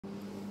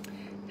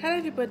Hello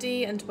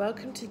everybody and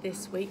welcome to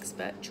this week's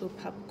virtual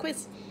pub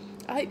quiz.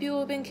 I hope you've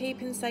all been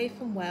keeping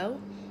safe and well.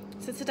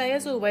 So today,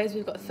 as always,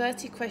 we've got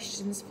 30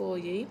 questions for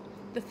you.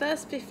 The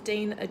first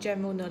 15 are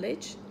general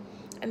knowledge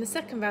and the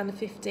second round of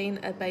 15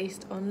 are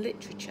based on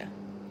literature.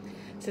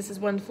 So this is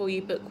one for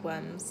you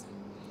bookworms.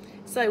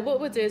 So what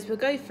we'll do is we'll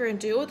go through and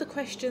do all the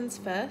questions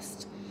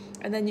first,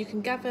 and then you can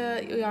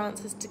gather your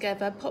answers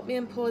together. Pop me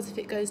on pause if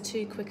it goes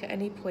too quick at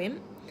any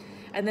point.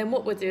 And then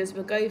what we'll do is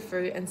we'll go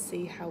through and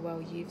see how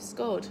well you've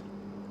scored.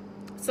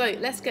 So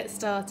let's get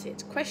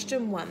started.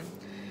 Question 1.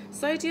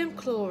 Sodium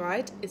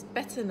chloride is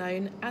better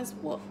known as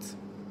what?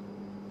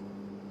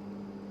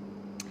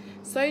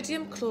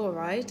 Sodium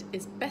chloride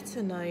is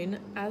better known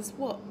as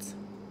what?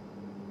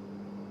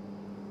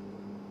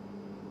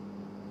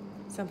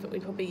 Something we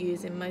probably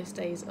use in most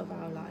days of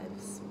our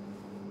lives.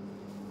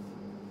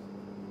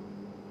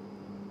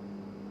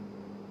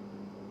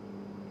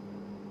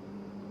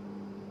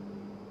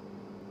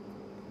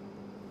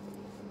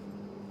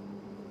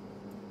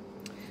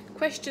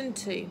 Question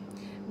 2.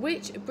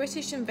 Which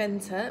British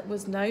inventor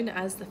was known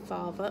as the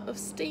father of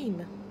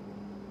steam?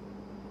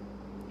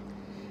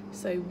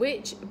 So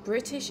which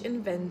British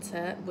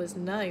inventor was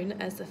known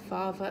as the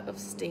father of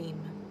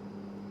steam?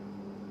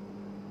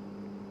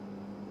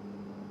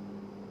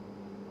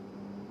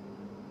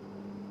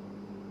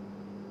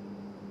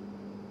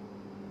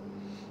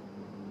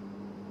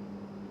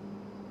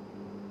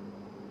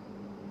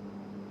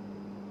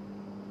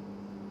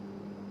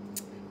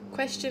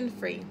 Question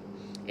 3.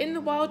 In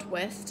the Wild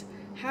West,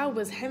 how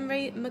was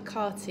Henry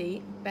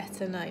McCarthy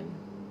better known?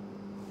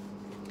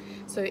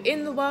 So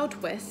in the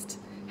Wild West,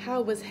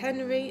 how was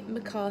Henry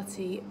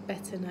McCarthy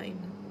better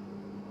known?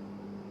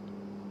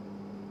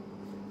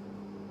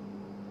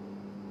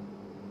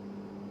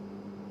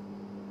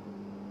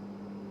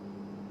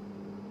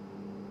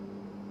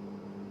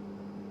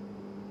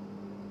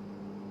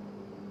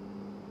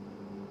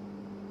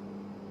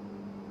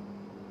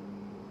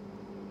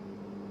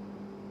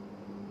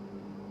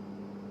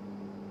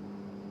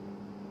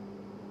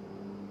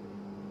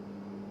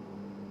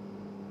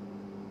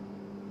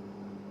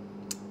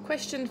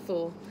 Question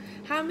 4.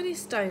 How many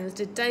stones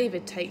did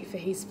David take for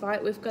his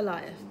fight with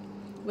Goliath?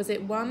 Was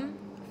it 1,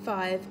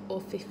 5 or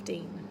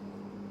 15?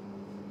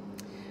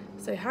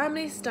 So how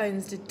many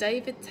stones did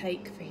David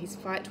take for his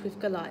fight with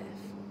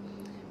Goliath?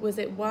 Was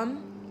it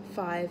 1,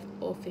 5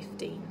 or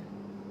 15?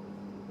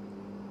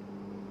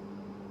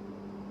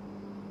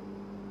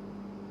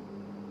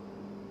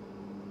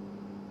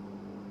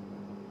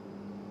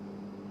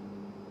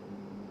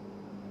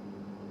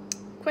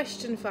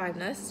 Question 5,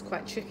 now this is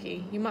quite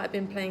tricky. You might have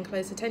been paying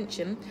close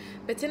attention,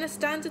 but in a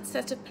standard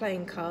set of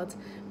playing cards,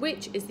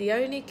 which is the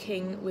only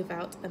king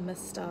without a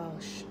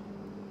moustache?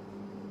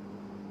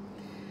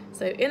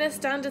 So in a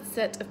standard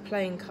set of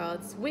playing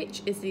cards,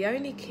 which is the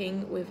only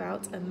king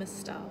without a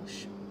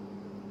moustache?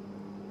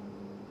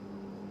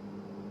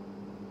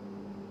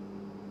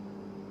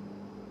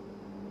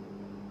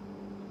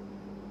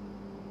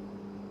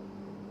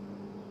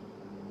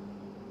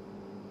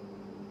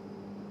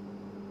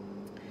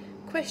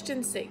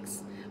 Question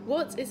 6.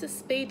 What is the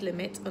speed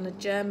limit on a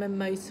German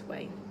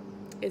motorway?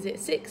 Is it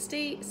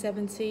 60,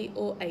 70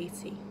 or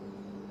 80?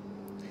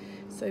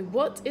 So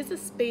what is the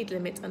speed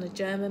limit on a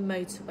German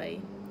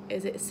motorway?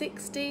 Is it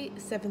 60,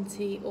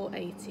 70 or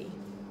 80?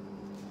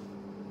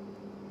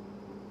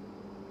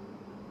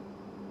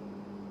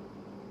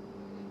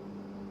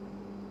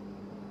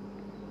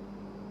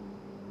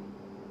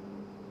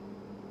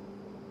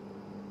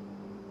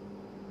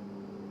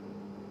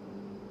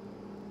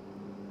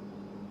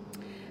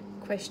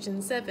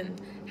 Question 7.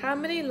 How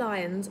many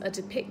lions are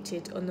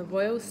depicted on the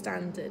Royal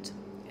Standard?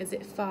 Is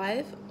it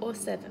 5 or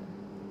 7?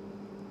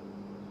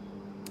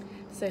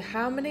 So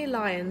how many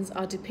lions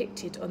are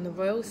depicted on the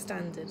Royal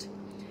Standard?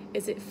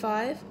 Is it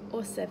 5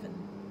 or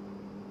 7?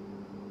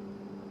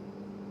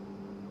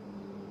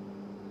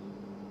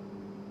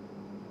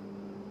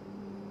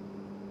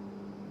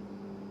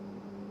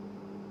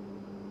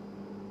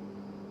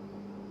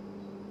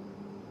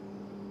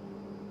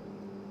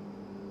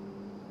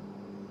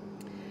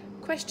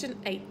 Question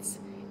 8.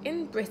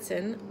 In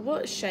Britain,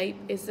 what shape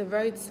is the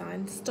road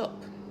sign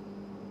stop?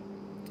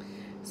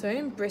 So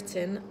in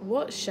Britain,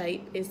 what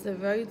shape is the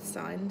road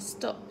sign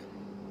stop?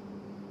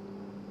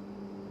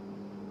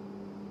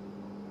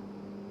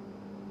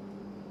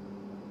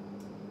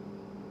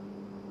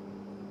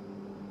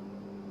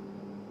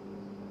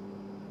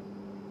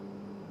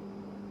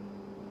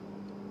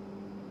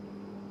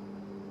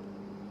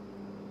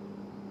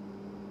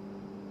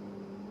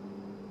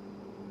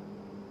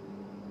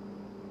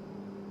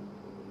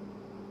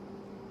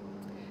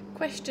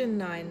 Question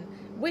 9.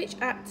 Which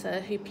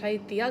actor who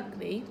played the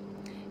Ugly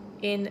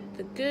in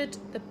The Good,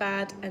 the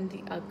Bad and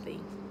the Ugly?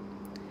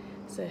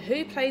 So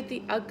who played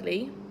the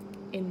Ugly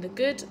in The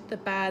Good, the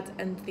Bad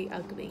and the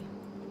Ugly?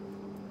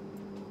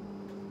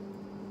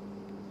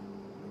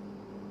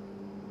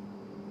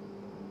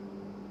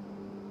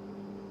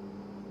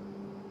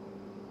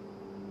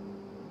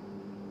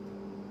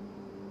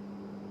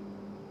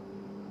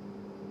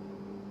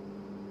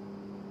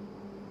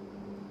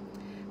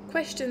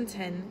 Question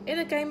 10. In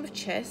a game of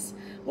chess,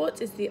 what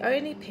is the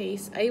only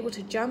piece able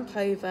to jump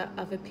over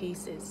other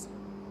pieces?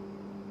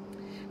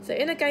 So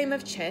in a game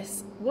of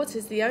chess, what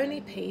is the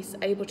only piece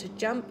able to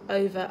jump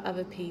over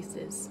other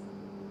pieces?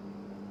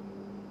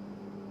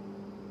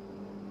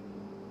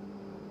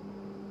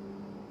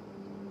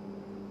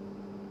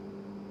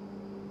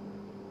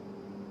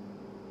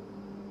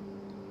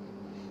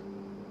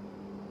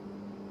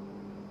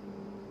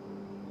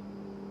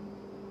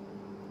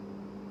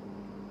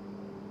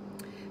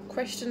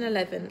 Question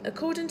 11.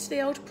 According to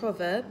the old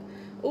proverb,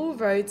 all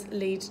roads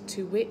lead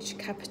to which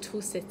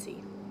capital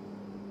city?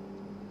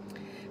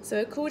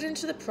 So according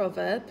to the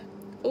proverb,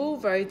 all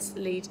roads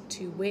lead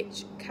to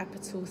which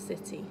capital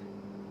city?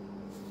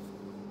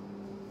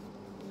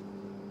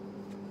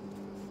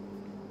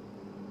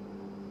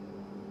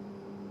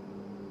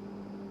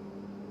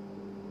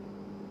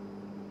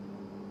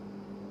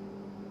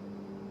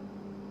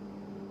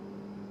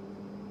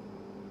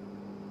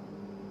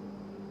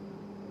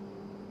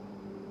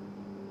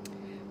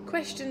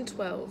 Question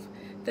 12.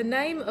 The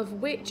name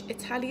of which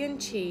Italian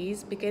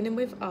cheese beginning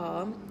with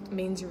R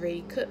means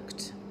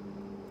re-cooked?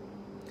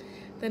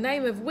 The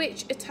name of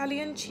which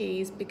Italian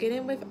cheese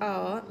beginning with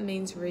R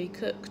means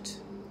re-cooked?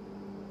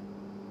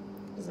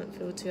 Doesn't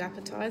feel too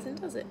appetising,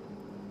 does it?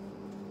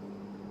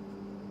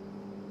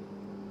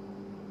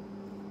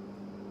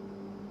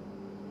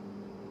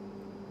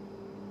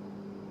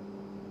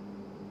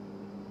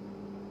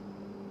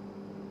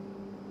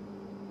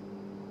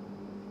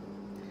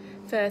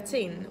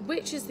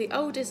 Which is the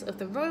oldest of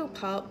the royal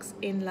parks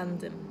in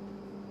London?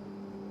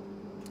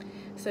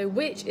 So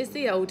which is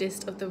the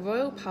oldest of the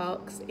royal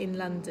parks in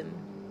London?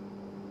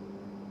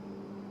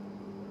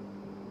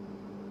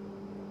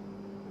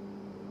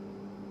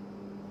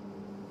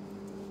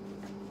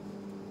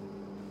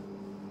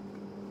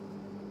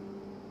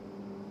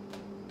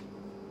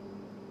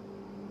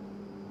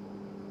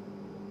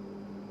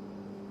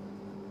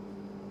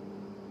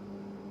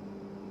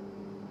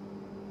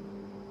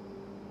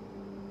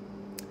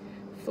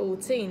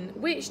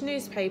 Which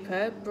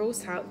newspaper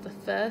brought out the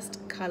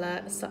first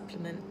colour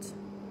supplement?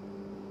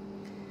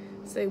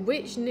 So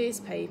which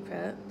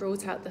newspaper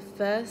brought out the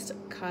first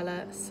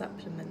colour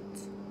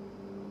supplement?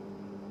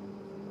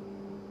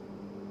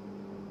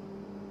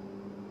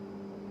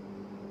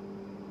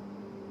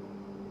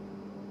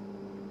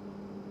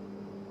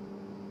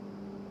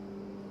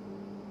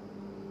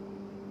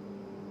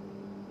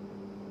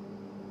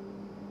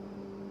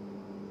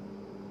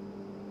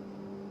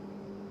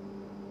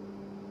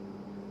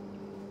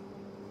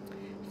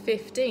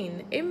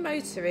 In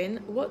motoring,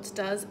 what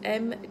does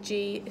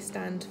MG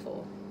stand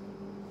for?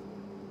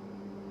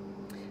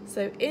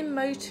 So in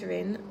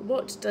motoring,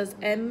 what does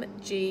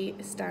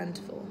MG stand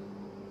for?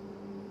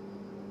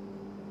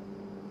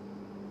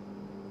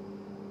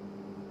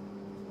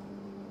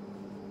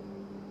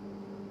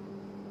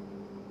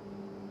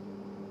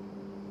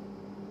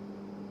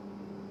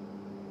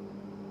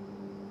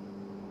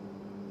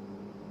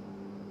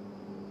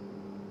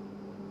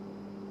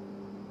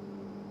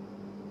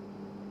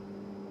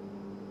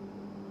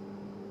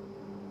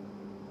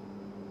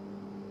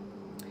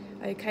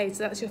 Okay,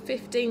 so that's your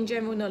 15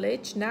 general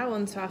knowledge. Now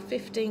on to our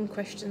 15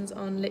 questions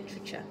on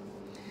literature.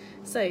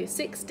 So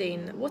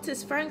 16. What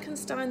is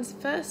Frankenstein's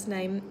first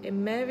name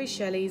in Mary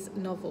Shelley's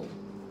novel?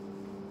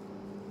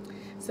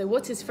 So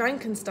what is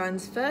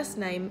Frankenstein's first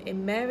name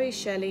in Mary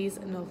Shelley's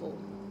novel?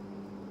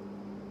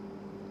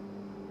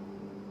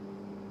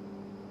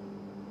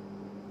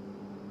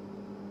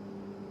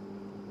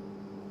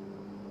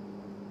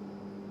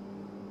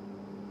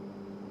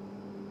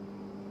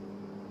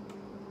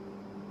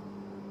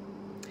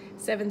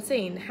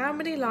 How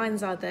many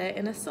lines are there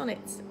in a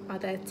sonnet? Are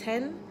there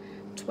 10,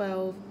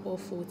 12 or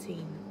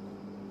 14?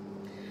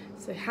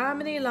 So how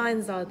many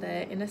lines are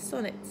there in a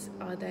sonnet?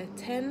 Are there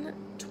 10,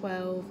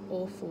 12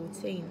 or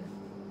 14?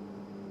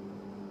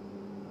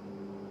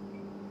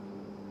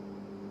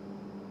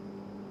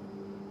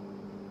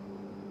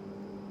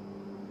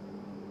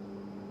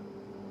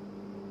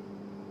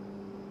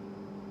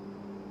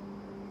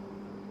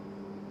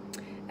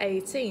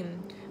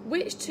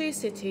 Which two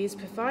cities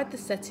provide the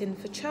setting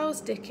for Charles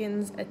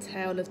Dickens' A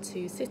Tale of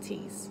Two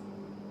Cities?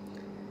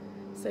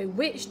 So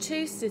which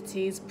two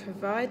cities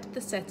provide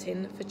the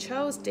setting for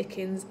Charles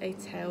Dickens' A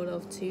Tale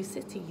of Two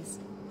Cities?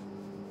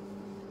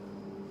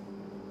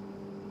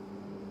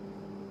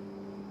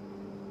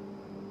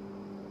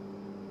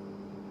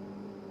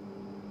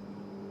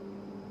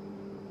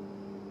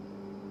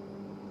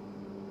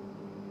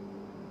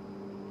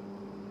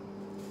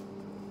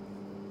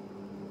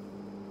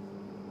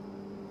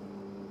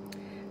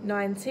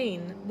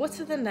 What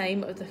are the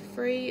name of the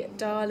three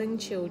darling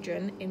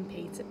children in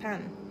Peter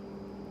Pan?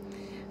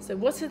 So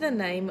what are the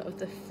name of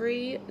the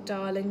three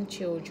darling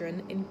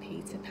children in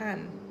Peter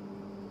Pan?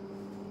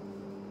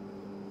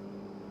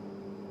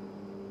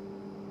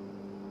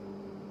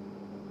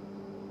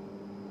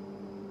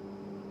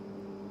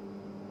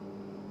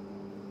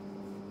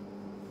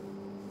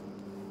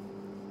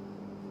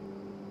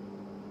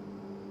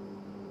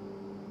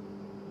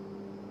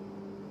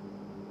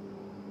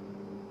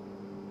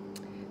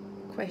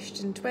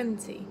 Question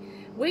 20.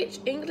 Which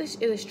English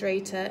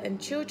illustrator and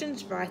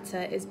children's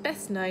writer is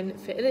best known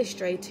for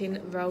illustrating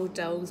Roald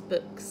Dahl's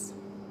books?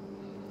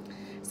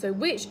 So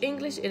which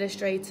English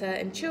illustrator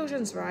and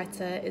children's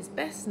writer is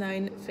best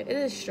known for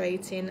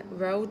illustrating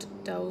Roald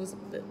Dahl's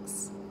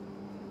books?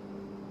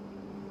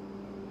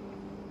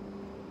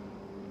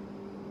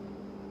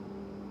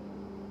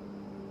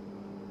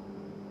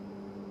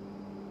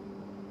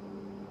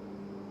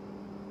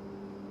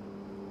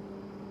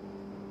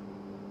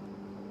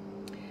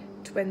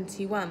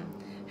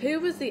 Who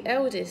was the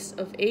eldest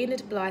of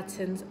Enid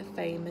Blyton's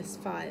famous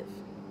five?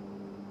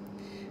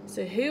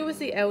 So who was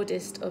the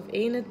eldest of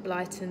Enid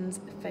Blyton's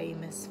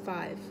famous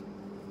five?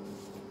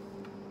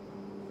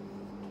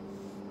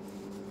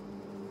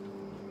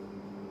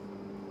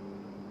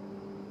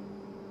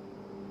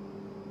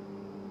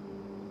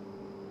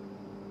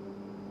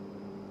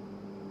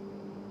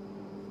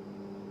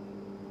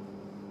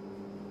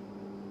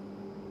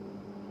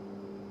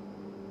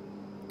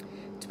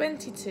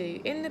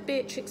 In the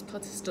Beatrix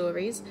Potter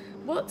stories,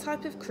 what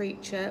type of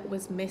creature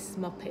was Miss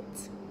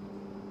Moppet?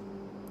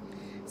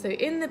 So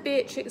in the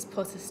Beatrix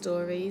Potter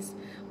stories,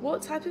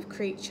 what type of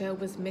creature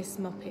was Miss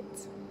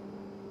Moppet?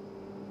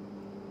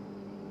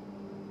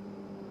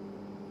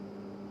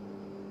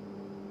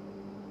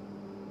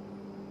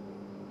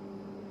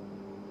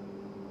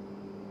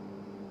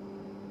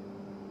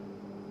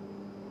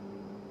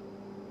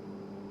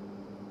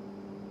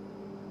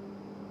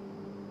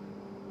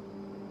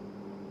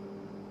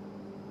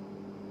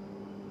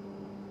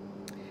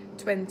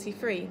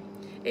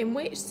 In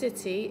which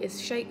city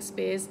is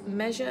Shakespeare's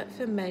Measure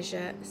for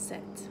Measure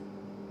set?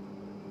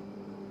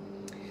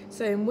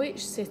 So in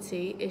which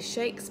city is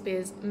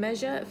Shakespeare's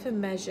Measure for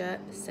Measure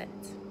set?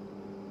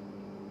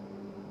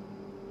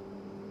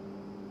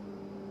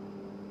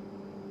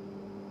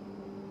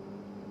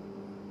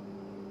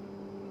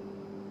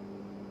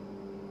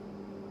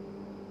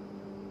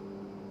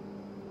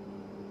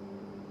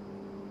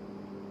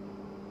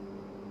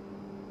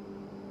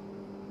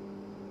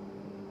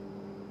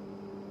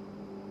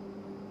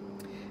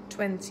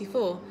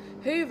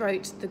 Who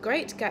wrote The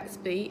Great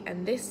Gatsby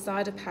and This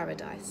Side of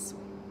Paradise?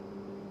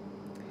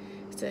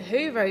 So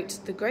who wrote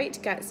The Great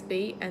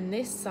Gatsby and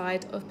This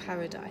Side of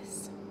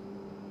Paradise?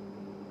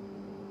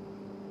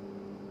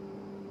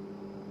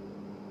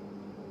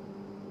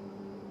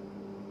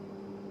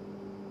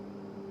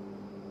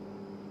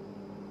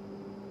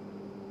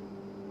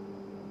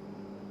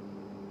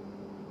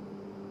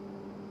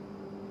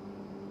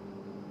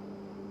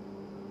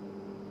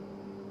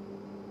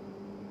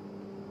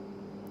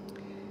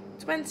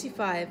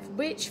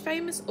 Which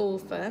famous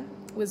author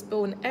was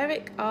born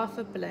Eric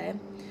Arthur Blair,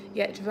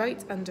 yet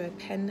wrote under a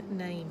pen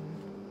name?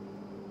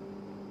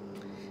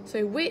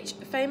 So which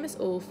famous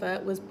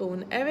author was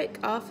born Eric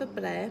Arthur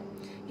Blair,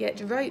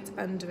 yet wrote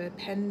under a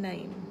pen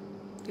name?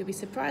 You'll be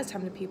surprised how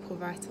many people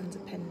write under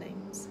pen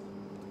names.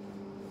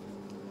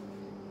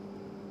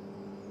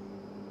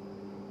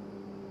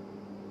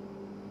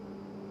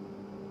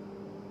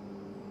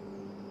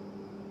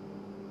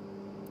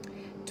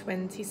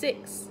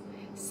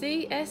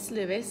 C.S.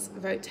 Lewis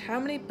wrote how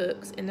many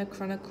books in the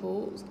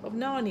Chronicles of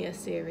Narnia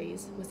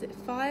series? Was it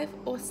 5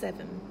 or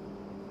 7?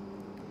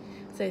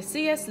 So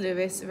C.S.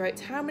 Lewis wrote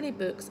how many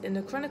books in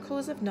the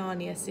Chronicles of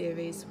Narnia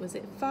series? Was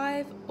it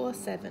 5 or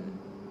 7?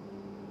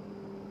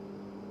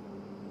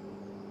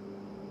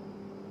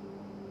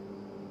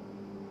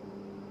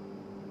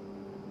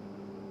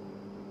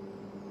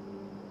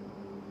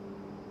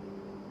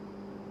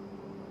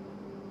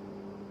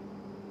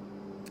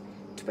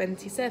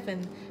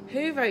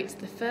 Who wrote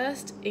the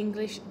first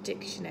English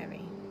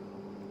dictionary?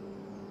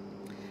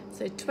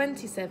 So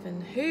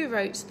 27. Who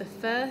wrote the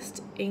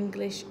first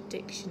English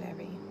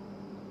dictionary?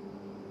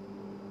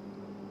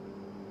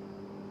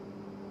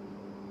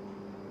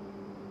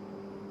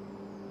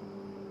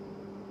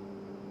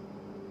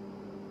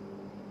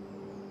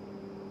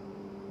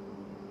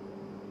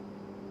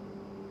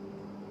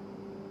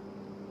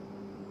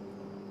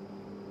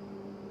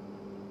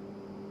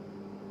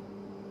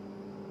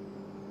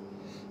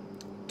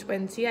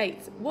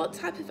 What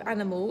type of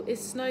animal is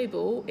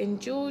Snowball in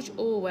George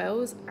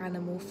Orwell's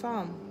Animal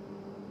Farm?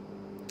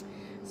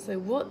 So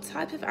what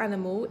type of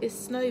animal is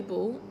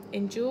Snowball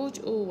in George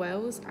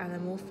Orwell's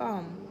Animal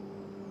Farm?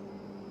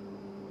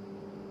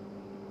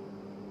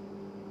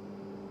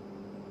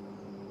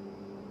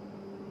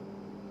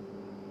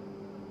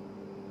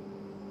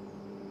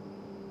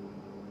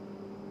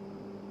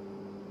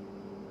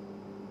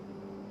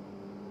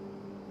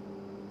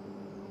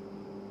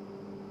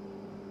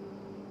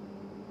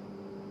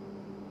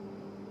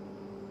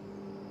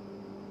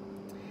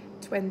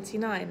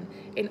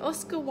 In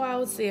Oscar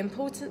Wilde's The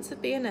Importance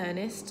of Being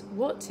Earnest,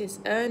 what is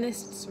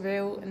Ernest's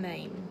real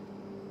name?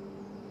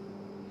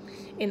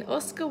 In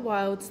Oscar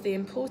Wilde's The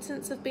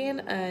Importance of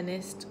Being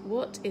Earnest,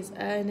 what is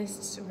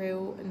Ernest's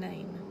real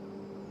name?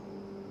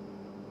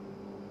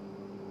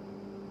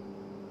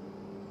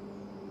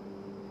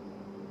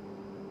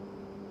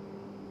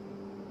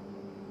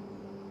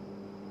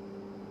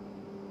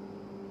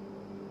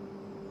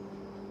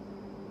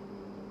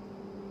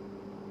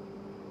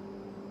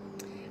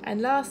 And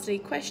lastly,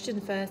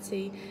 question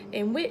 30,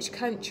 in which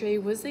country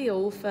was the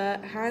author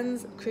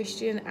Hans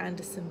Christian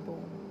Andersen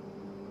born?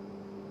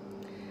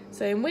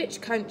 So in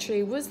which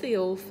country was the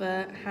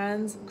author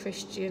Hans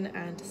Christian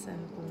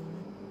Andersen born?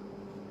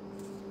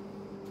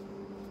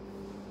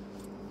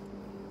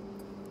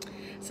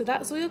 So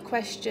that's all your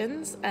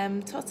questions.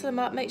 Total them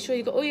up, make sure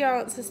you've got all your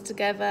answers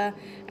together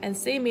and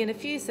see me in a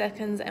few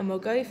seconds and we'll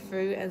go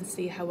through and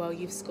see how well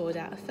you've scored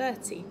out of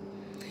 30.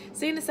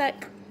 See you in a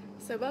sec.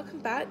 So welcome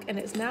back, and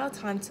it's now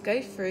time to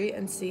go through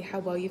and see how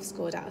well you've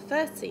scored out of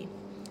 30.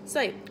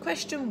 So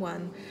question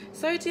 1,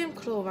 sodium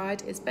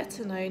chloride is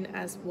better known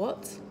as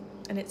what?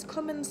 And it's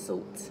common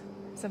salt,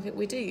 something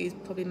we do use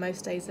probably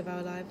most days of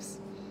our lives.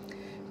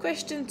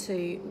 Question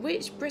 2,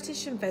 which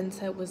British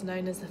inventor was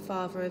known as the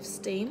father of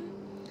steam?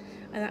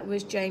 And that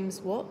was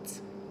James Watt.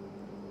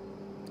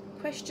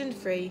 Question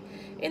 3,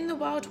 in the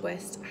Wild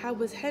West, how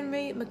was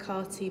Henry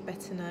McCarthy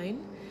better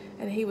known?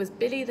 And he was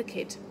Billy the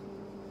Kid.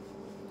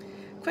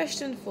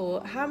 Question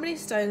 4, how many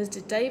stones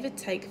did David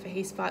take for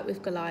his fight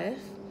with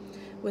Goliath?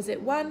 Was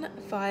it 1,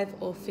 5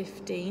 or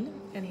 15?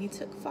 And he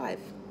took 5.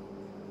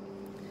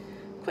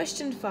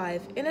 Question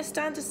 5, in a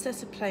standard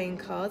set of playing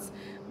cards,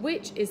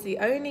 which is the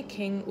only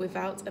king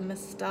without a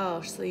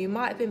moustache? So you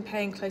might have been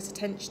paying close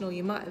attention or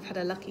you might have had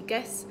a lucky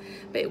guess,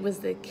 but it was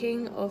the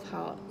King of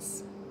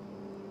Hearts.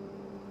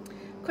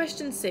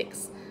 Question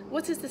 6,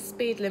 what is the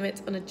speed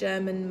limit on a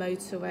German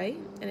motorway?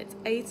 And it's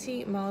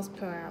 80 miles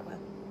per hour.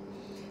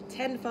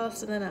 10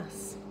 faster than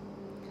us.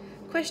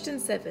 Question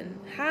 7,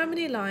 how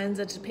many lions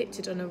are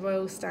depicted on a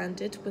royal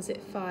standard? Was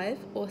it 5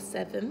 or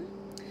 7?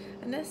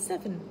 And there's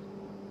 7.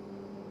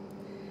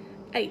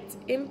 8,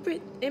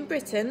 in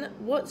Britain,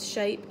 what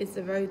shape is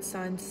the road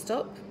sign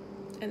stop?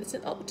 And it's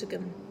an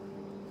octagon.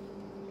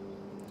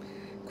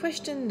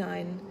 Question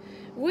 9,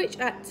 which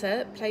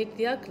actor played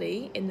the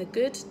ugly in The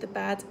Good, the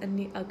Bad and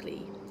the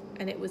Ugly?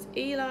 And it was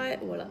Eli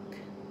Wallach.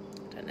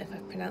 I don't know if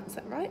I've pronounced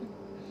that right.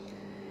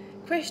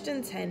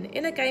 Question 10,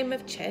 in a game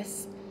of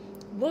chess,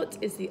 what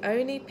is the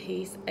only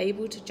piece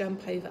able to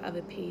jump over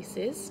other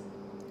pieces?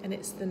 And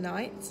it's the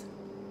knight.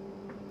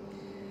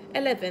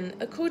 11,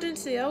 according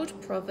to the old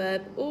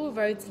proverb, all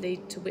roads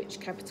lead to which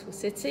capital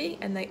city?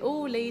 And they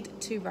all lead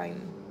to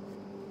Rome.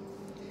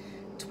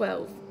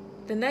 12,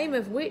 the name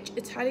of which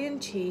Italian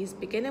cheese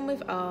beginning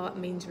with R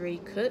means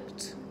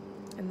recooked?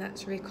 And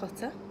that's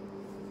ricotta.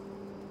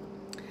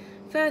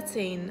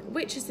 13,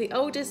 which is the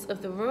oldest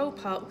of the royal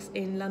parks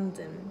in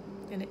London?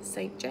 And it's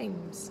St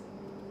James.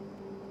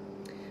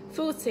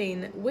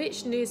 14,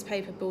 which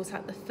newspaper brought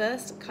out the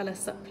first colour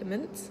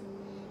supplement?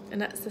 And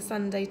that's the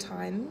Sunday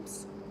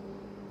Times.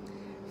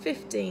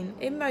 15,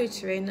 in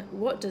motoring,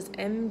 what does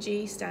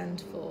MG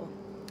stand for?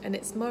 And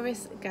it's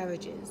Morris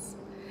Garages.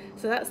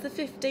 So that's the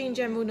 15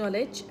 general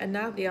knowledge, and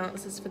now the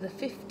answers for the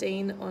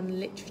 15 on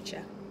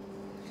literature.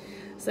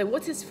 So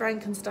what is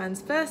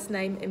Frankenstein's first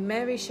name in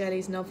Mary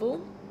Shelley's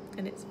novel?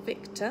 And it's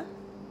Victor.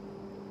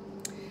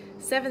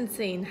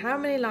 17, how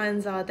many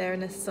lines are there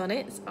in a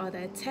sonnet? Are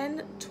there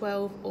 10,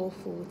 12 or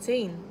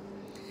 14?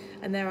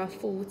 And there are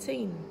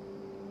 14.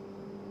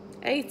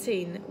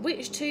 18,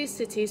 which two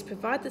cities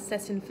provide the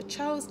setting for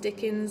Charles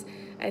Dickens'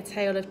 A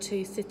Tale of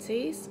Two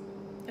Cities?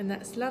 And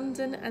that's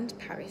London and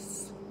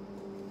Paris.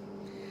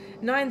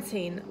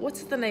 19,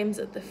 what are the names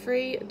of the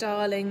 3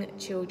 darling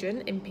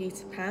children in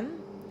Peter Pan?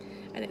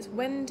 And it's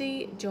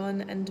Wendy,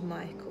 John and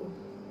Michael.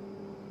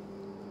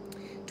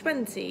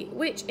 20,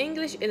 which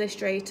English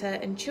illustrator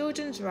and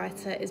children's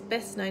writer is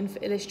best known for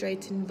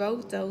illustrating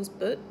Roald Dahl's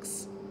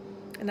books?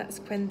 And that's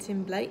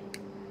Quentin Blake.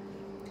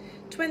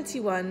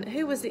 21,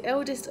 who was the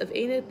eldest of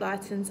Enid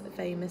Blyton's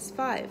famous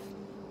 5?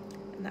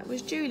 And that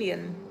was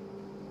Julian.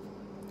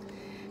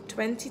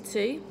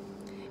 22,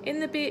 in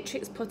the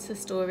Beatrix Potter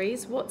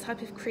stories, what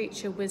type of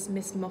creature was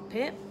Miss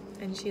Moppet?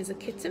 And she is a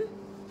kitten.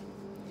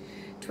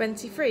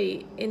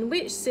 23, in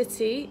which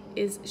city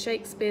is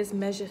Shakespeare's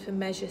Measure for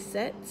Measure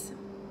set?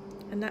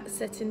 And that's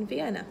set in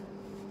Vienna.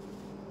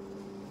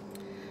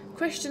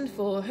 Question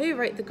 4, who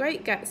wrote The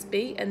Great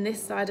Gatsby and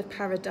This Side of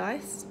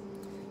Paradise?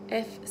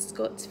 F.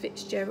 Scott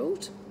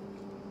Fitzgerald.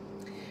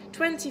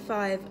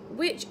 25,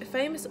 which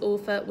famous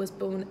author was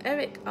born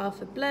Eric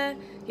Arthur Blair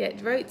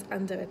yet wrote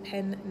under a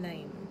pen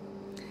name?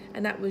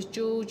 And that was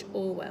George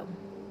Orwell.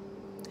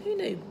 Who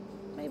knew?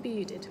 Maybe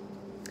you did.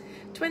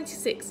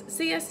 26,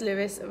 C.S.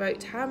 Lewis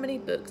wrote how many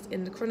books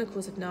in the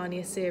Chronicles of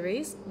Narnia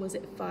series? Was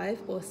it 5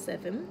 or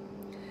 7?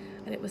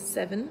 And it was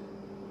 7.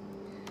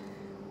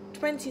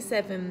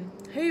 27,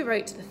 who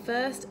wrote the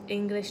first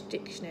English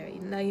dictionary?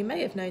 Now you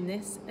may have known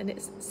this, and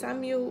it's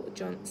Samuel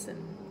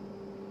Johnson.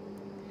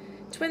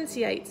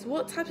 28,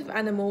 what type of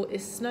animal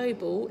is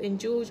Snowball in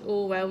George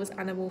Orwell's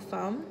Animal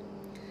Farm?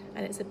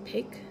 And it's a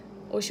pig.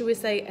 Or should we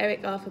say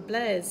Eric Arthur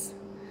Blair's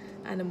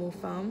Animal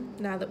Farm,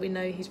 now that we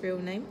know his real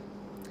name?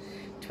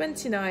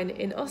 29,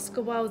 in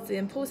Oscar Wilde's The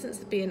Importance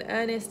of Being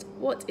Earnest,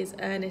 what is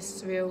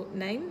Ernest's real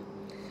name?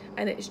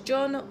 And it's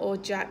John or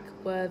Jack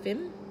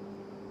Worthing.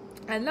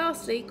 And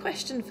lastly,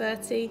 question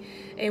 30,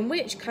 in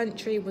which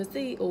country was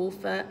the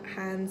author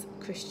Hans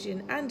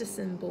Christian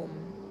Andersen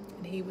born?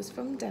 And he was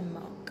from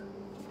Denmark.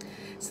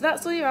 So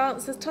that's all your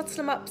answers. Total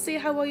them up, see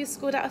how well you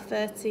scored out of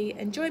 30,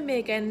 and join me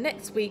again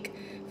next week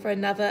for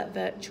another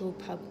virtual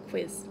pub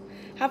quiz.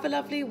 Have a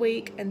lovely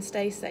week and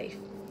stay safe.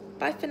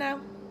 Bye for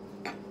now.